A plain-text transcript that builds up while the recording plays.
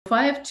if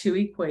I have two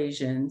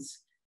equations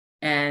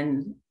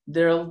and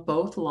they're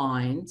both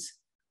lines,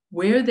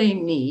 where they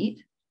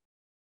meet,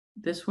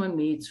 this one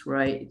meets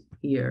right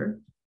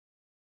here.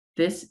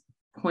 This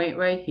point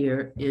right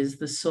here is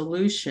the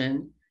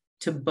solution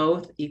to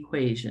both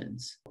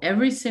equations.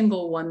 Every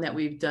single one that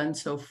we've done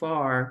so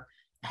far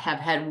have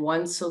had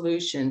one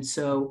solution.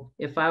 So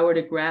if I were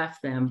to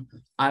graph them,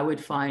 I would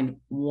find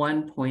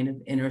one point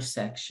of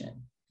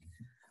intersection.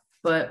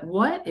 But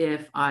what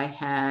if I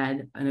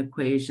had an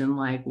equation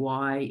like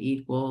y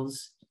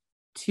equals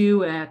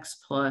 2x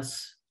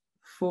plus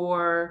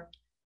 4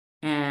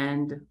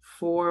 and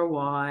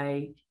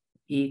 4y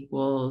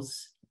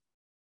equals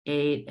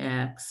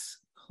 8x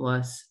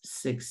plus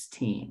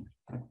 16?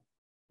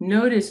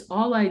 Notice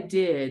all I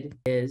did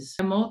is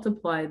I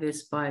multiply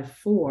this by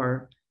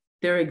 4.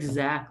 They're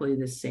exactly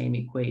the same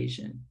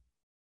equation.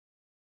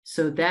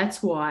 So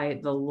that's why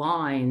the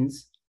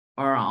lines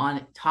are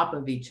on top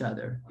of each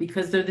other,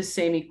 because they're the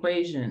same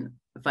equation.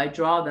 If I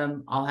draw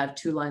them, I'll have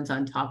two lines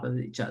on top of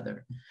each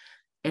other.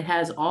 It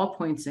has all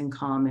points in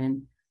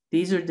common.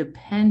 These are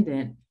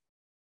dependent,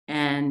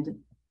 and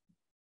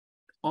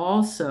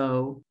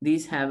also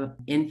these have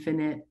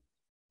infinite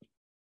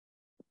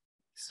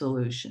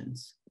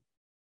solutions.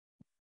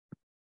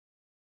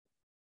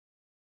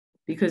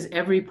 Because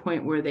every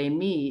point where they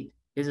meet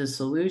is a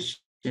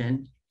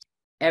solution.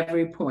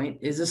 Every point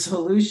is a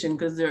solution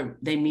because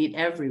they meet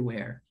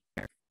everywhere.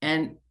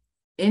 And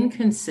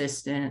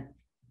inconsistent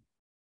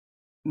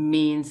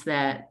means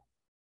that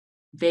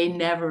they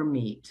never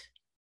meet.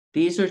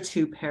 These are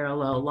two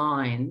parallel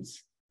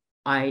lines.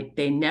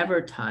 They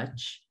never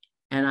touch,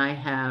 and I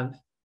have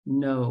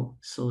no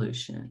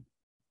solution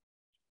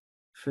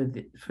for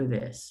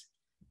this.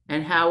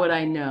 And how would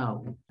I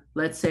know?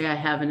 Let's say I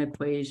have an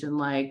equation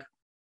like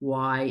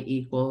y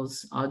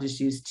equals, I'll just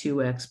use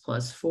 2x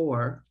plus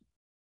 4.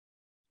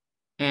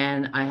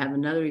 And I have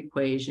another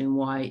equation,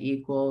 y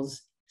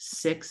equals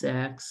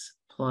 6x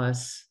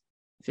plus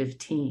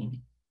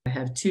 15. I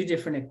have two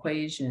different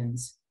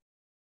equations.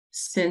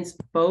 Since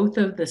both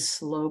of the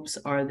slopes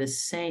are the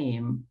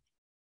same,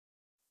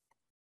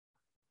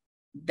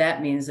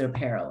 that means they're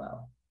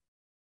parallel,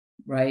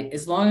 right?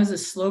 As long as the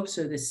slopes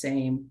are the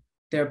same,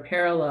 they're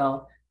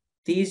parallel.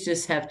 These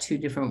just have two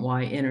different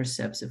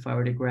y-intercepts if I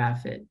were to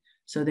graph it.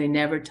 So they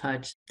never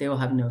touch, they will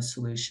have no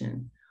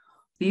solution.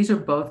 These are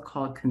both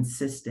called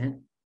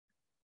consistent.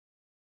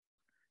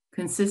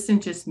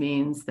 Consistent just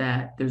means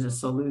that there's a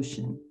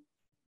solution.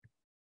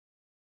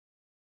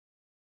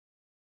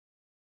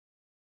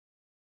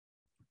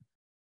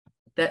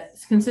 That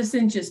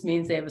consistent just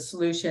means they have a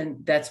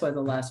solution. That's why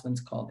the last one's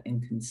called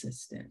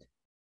inconsistent.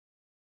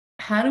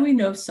 How do we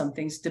know if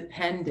something's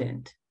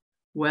dependent?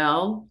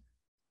 Well,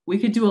 we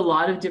could do a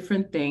lot of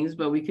different things,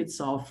 but we could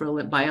solve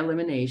by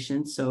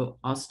elimination. So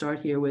I'll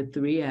start here with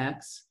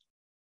 3x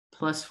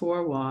plus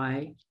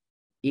 4y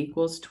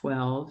equals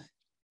 12.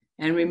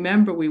 And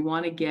remember, we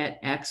want to get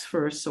x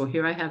first. So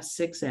here I have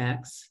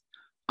 6x.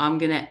 I'm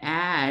going to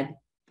add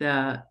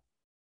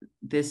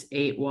this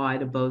 8y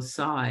to both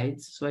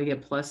sides. So I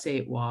get plus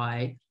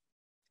 8y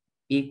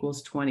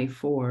equals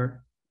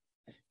 24.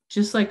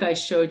 Just like I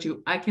showed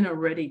you, I can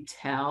already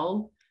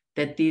tell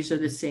that these are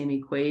the same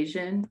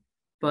equation.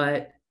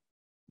 But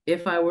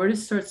if I were to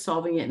start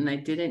solving it and I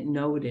didn't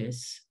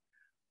notice,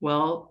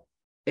 well,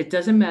 it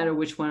doesn't matter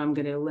which one I'm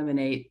going to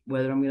eliminate,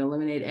 whether I'm going to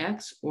eliminate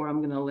x or I'm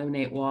going to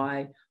eliminate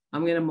y.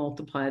 I'm going to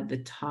multiply the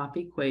top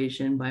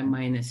equation by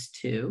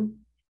 -2.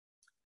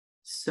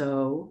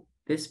 So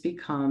this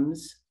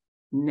becomes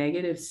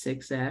negative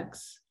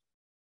 6x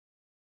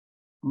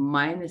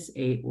minus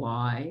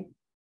 8y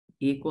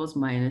equals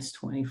minus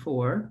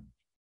 24.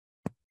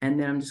 And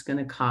then I'm just going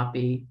to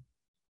copy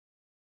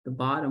the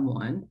bottom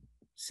one,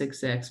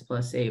 6x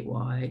plus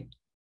 8y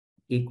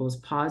equals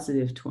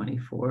positive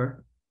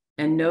 24.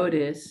 And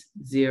notice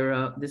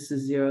 0, this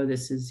is 0,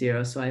 this is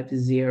 0. So I have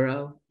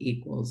 0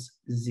 equals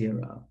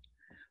 0.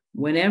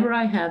 Whenever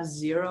I have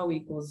 0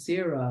 equals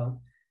 0,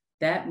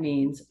 that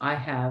means I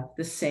have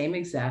the same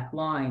exact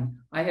line.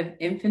 I have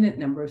infinite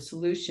number of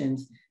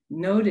solutions.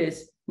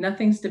 Notice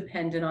nothing's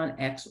dependent on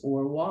x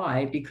or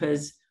y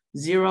because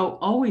 0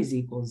 always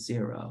equals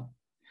 0.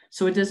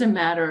 So it doesn't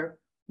matter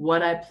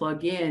what I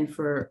plug in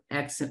for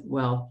x.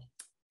 Well,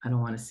 I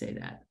don't want to say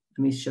that.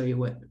 Let me show you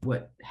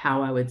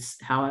how I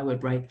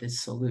would write this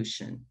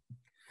solution.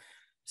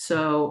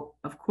 So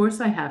of course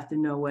I have to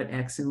know what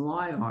x and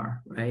y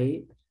are,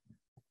 right?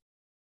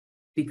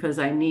 Because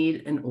I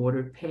need an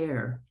ordered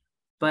pair,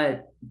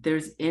 but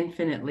there's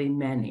infinitely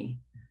many.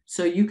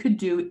 So you could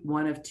do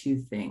one of two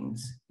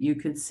things. You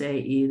could say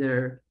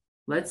either,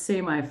 let's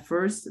say my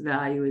first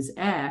value is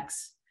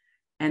x,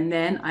 and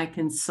then I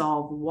can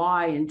solve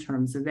y in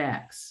terms of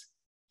x.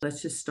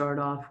 Let's just start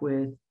off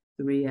with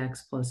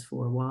 3x plus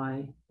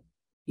 4y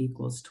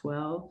equals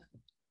 12.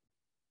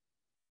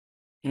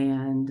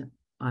 And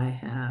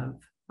I'm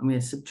going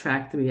to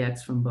subtract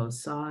 3x from both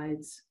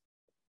sides.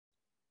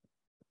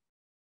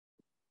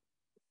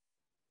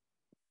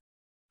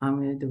 I'm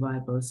going to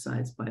divide both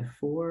sides by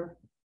 4.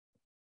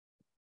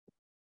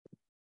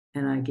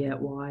 and I get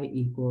y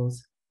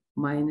equals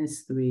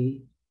minus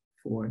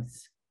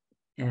 3/4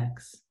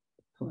 x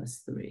plus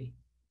 3.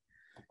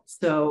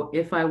 So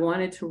if I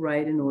wanted to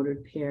write an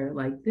ordered pair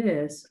like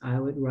this, I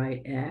would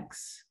write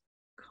x,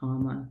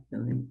 comma,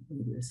 let me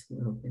move this a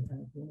little bit out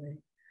of the way.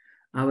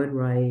 I would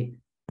write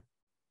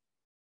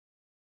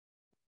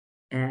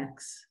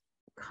x,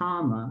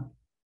 comma,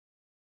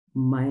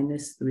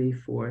 minus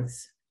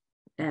 3/4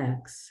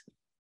 x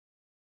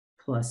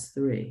plus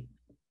 3.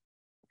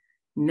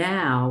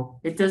 Now,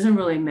 it doesn't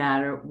really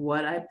matter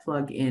what I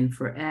plug in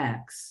for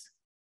x.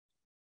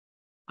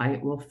 I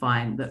will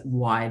find the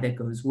y that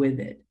goes with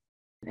it.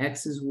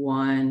 X is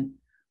 1,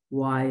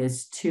 y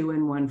is 2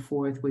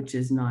 1/4, which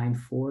is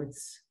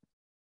 9/4.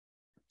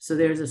 So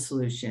there's a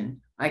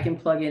solution. I can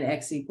plug in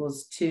x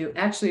equals 2.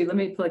 Actually, let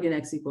me plug in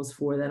x equals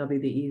 4. That'll be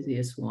the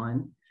easiest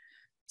one.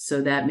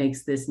 So that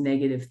makes this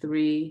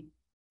 -3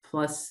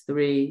 plus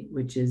 3,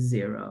 which is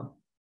 0.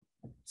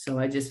 So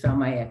I just found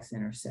my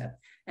x-intercept.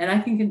 And I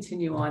can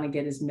continue on and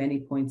get as many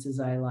points as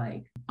I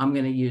like. I'm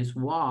going to use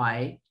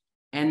y,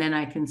 and then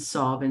I can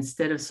solve,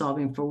 instead of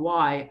solving for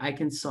y, I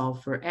can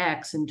solve for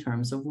x in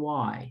terms of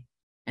y.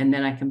 And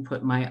then I can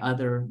put my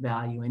other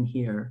value in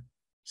here.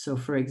 So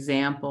for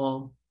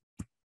example,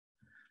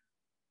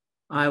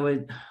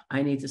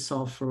 I need to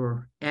solve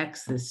for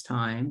x this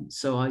time.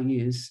 So I can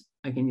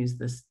use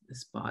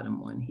this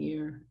bottom one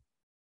here.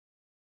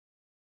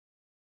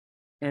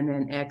 And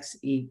then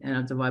and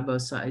I'll divide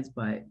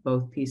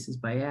both pieces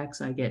by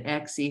x. I get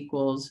x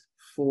equals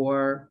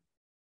 4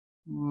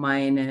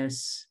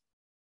 minus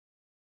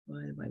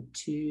divided by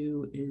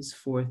 2 is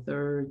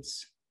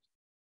 4/3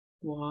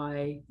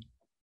 y.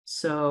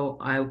 So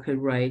I could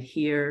write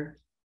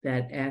here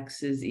that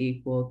x is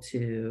equal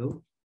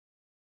to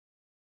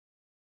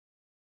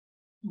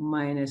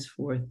minus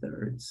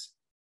 4/3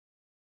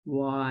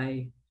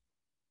 y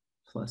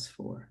plus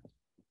 4.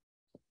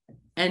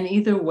 And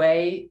either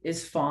way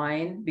is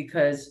fine,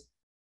 because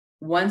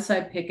once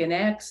I pick an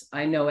x,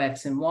 I know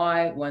x and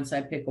y. Once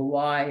I pick a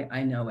y,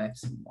 I know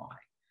x and y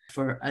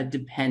for a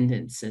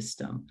dependent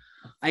system.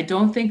 I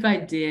don't think I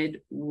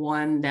did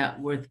one that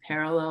with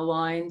parallel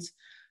lines,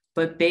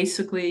 but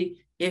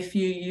basically, if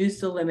you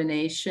used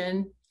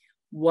elimination,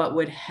 what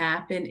would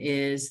happen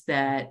is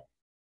that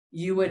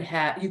you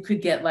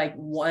could get like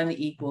 1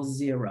 equals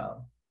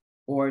 0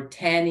 or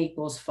 10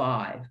 equals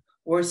 5.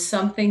 Or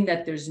something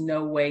that there's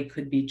no way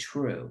could be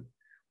true.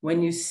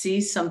 When you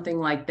see something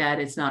like that,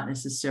 it's not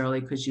necessarily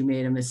because you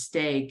made a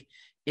mistake.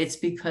 It's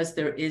because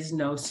there is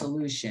no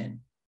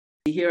solution.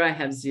 Here I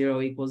have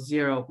 0 equals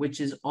 0, which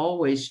is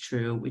always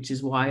true, which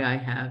is why I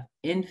have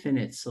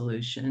infinite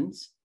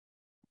solutions.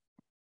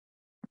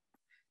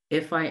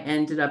 If I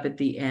ended up at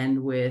the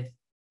end with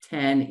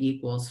 10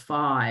 equals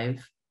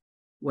 5,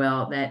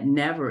 well, that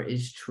never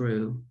is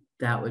true.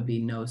 That would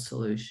be no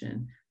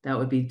solution. That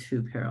would be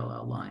 2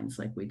 parallel lines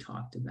like we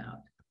talked about.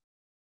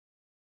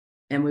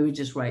 And we would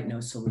just write no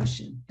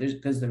solution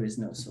because there is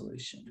no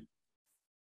solution.